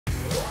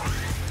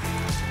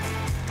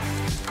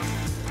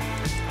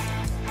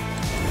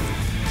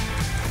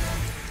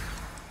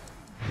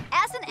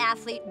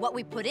athlete, what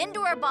we put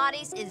into our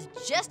bodies is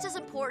just as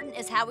important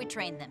as how we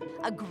train them.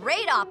 A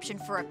great option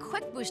for a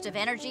quick boost of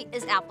energy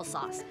is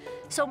applesauce.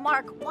 So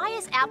Mark, why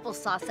is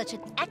applesauce such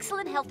an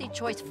excellent healthy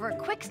choice for a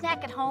quick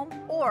snack at home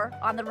or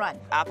on the run?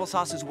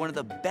 Applesauce is one of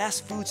the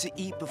best foods to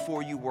eat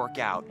before you work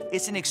out.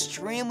 It's an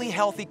extremely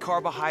healthy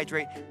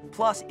carbohydrate,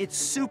 plus it's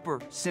super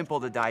simple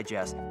to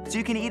digest. So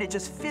you can eat it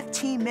just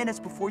 15 minutes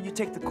before you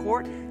take the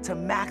court to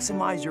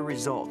maximize your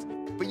result.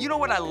 But you know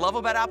what I love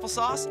about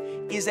applesauce?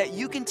 Is that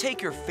you can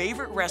take your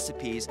favorite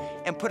recipes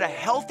and put a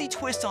healthy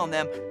twist on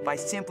them by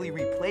simply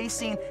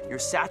replacing your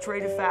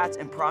saturated fats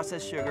and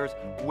processed sugars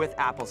with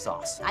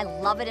applesauce. I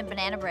love it in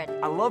banana bread.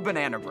 I love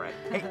banana bread.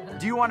 Hey,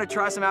 do you want to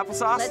try some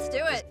applesauce? Let's do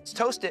it. Let's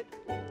toast it.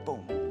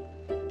 Boom.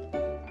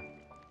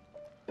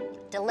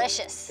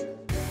 Delicious.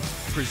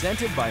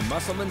 Presented by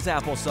Musselman's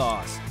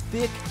Applesauce.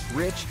 Thick,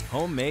 rich,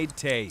 homemade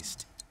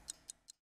taste.